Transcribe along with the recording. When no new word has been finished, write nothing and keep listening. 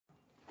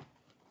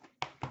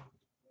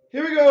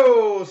Here we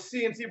go.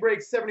 CNC break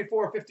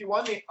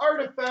 74-51. The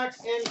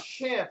Artifacts and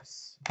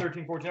Champs.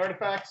 13-14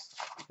 Artifacts.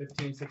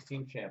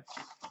 15-16 Champs.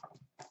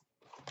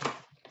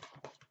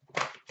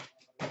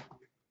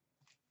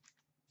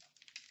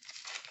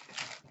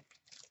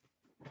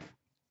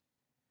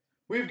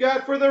 We've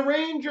got for the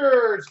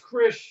Rangers,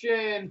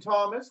 Christian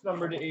Thomas,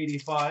 number to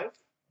 85.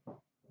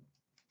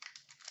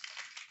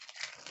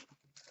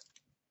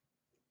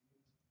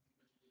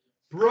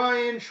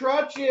 Brian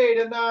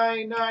Trottier to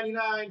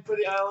 9.99 for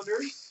the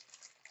Islanders.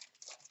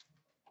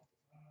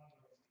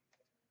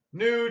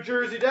 New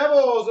Jersey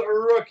Devils,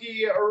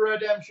 rookie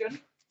redemption.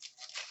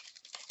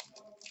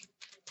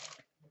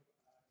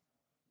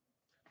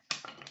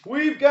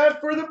 We've got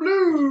for the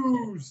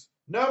Blues,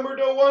 number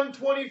to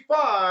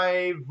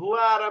 125,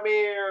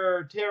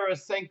 Vladimir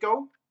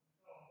Tarasenko.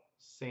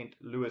 St.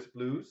 Louis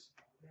Blues,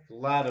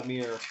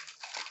 Vladimir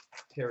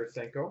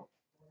Tarasenko.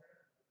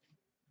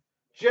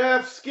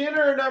 Jeff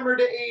Skinner, number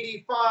to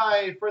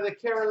 85 for the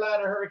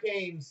Carolina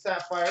Hurricanes,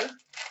 Sapphire.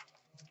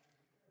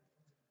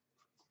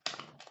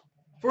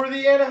 For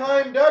the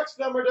Anaheim Ducks,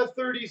 number to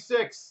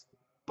 36,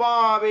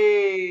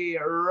 Bobby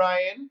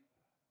Ryan,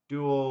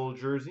 dual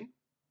jersey.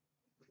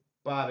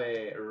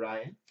 Bobby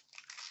Ryan.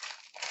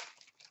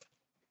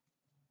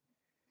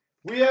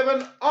 We have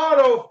an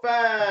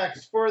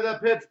Autofax for the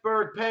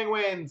Pittsburgh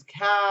Penguins,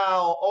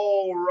 Cal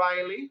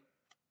O'Reilly.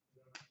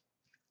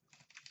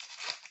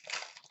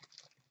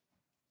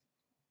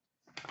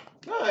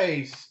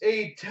 Nice.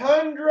 A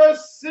Tundra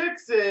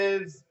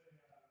Sixes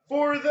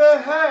for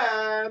the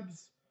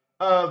Habs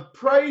of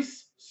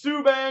Price,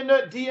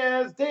 Subban,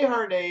 Diaz,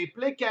 Desharnais,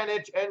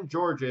 Plekanec, and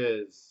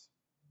Georges.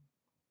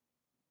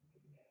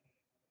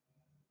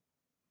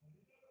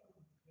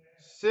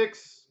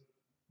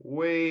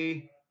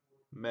 6-way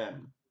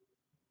men.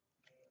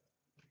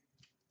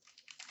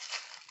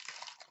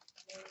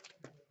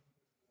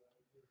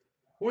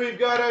 We've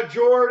got a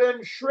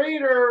Jordan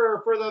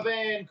Schrader for the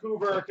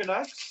Vancouver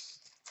Canucks.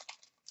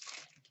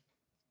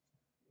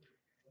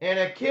 And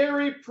a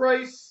Carey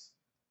Price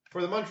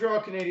for the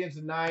Montreal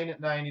Canadiens,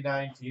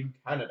 9.99 Team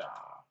Canada.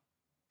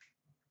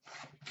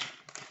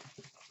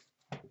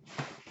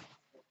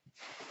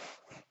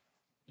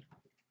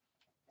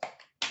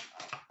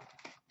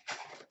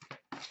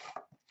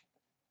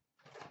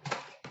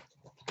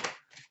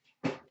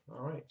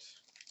 All right.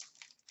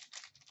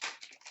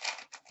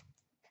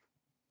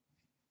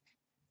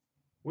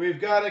 We've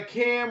got a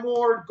Cam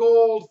Ward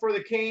gold for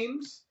the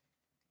Canes.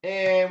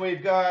 And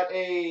we've got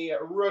a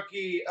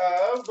rookie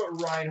of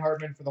Ryan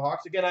Hartman for the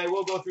Hawks. Again, I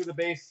will go through the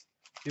base,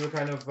 see what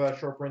kind of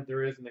short print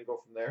there is, and then go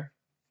from there.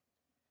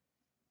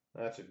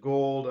 That's a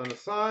gold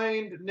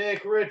unassigned.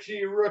 Nick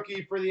Ritchie,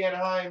 rookie for the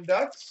Anaheim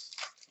Ducks.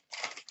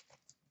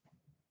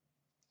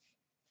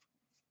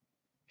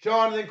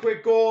 Jonathan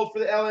Quick gold for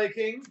the LA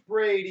Kings.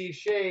 Brady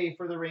Shea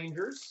for the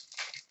Rangers.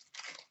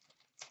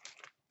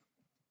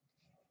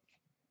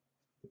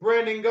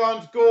 Brendan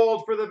Gaunce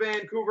gold for the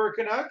Vancouver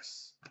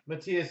Canucks.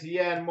 Matthias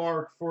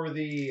Janmark for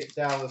the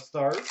Dallas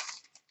Stars.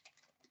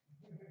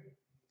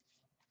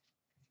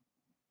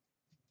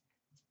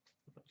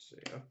 Let's see,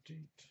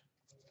 update.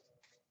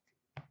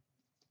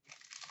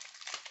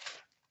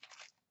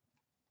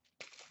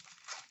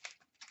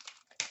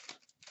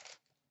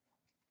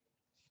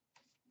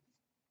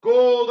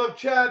 Gold of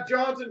Chad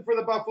Johnson for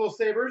the Buffalo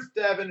Sabres.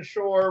 Devin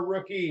Shore,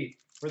 rookie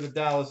for the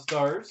Dallas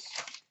Stars.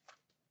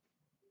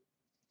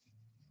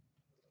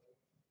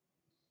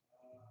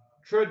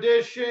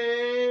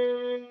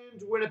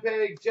 Traditions,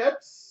 Winnipeg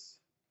Jets.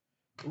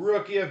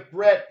 Rookie of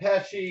Brett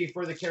Pesce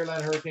for the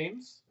Carolina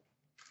Hurricanes.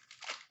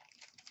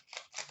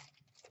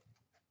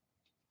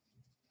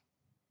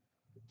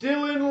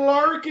 Dylan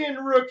Larkin,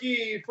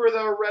 rookie for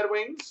the Red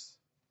Wings.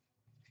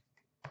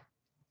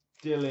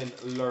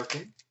 Dylan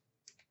Larkin.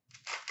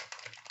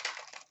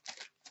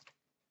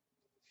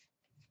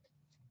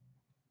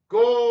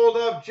 Gold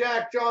of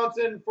Jack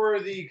Johnson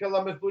for the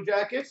Columbus Blue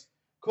Jackets.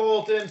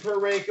 Colton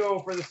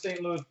Parayko for the St.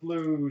 Louis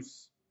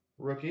Blues,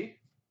 rookie.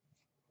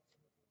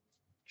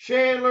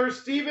 Chandler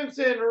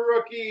Stevenson,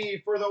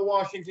 rookie for the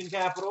Washington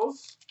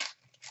Capitals.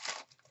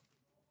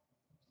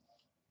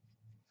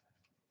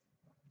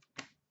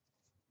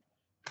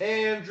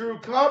 Andrew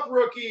Cup,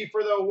 rookie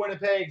for the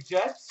Winnipeg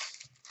Jets.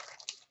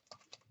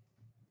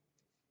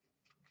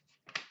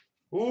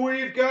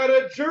 We've got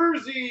a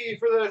jersey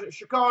for the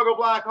Chicago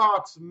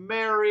Blackhawks,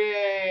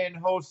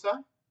 Marian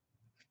Hossa.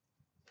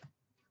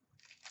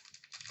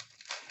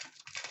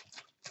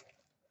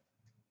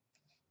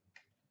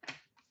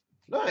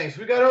 Nice.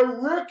 We got a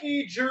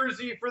rookie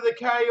jersey for the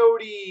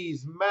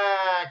Coyotes,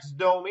 Max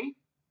Domi.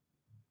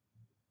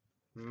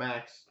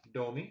 Max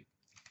Domi.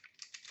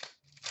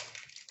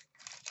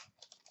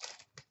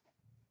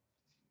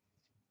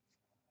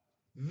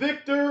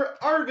 Victor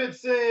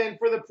Arvidsson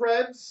for the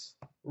Preds,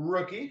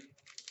 rookie.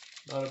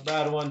 Not a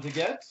bad one to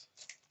get.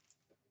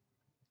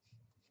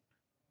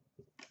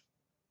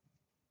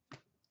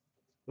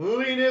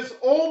 Linus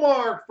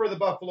Ullmark for the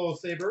Buffalo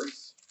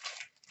Sabres.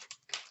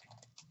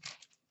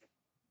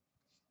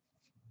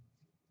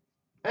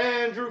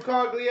 Andrew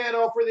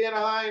Cogliano for the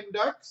Anaheim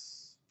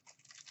Ducks.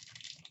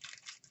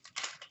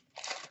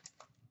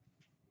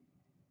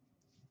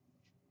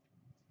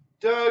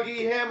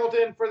 Dougie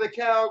Hamilton for the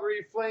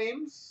Calgary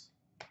Flames,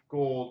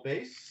 gold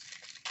base.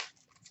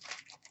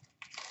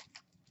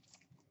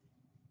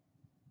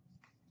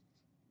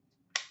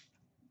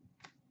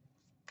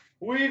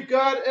 We've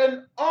got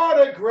an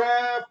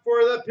autograph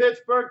for the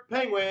Pittsburgh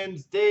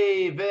Penguins,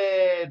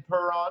 David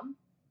Perron.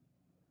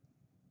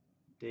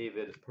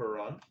 David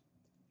Perron.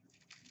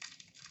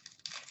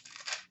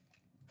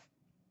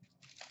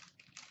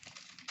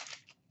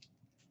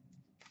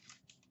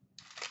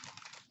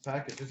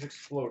 Package is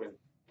exploding.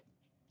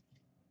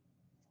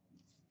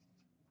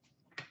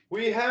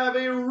 We have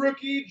a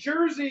rookie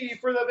jersey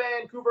for the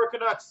Vancouver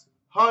Canucks,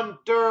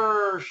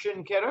 Hunter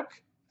Shinkaruk.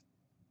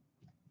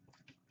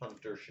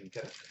 Hunter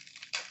Shinkaruk.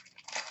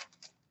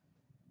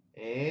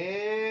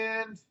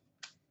 And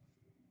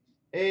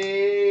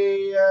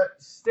a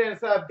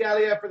Stanislav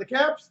Dalia for the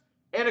Caps.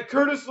 And a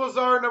Curtis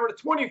Lazar, number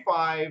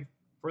 25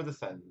 for the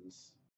Sens.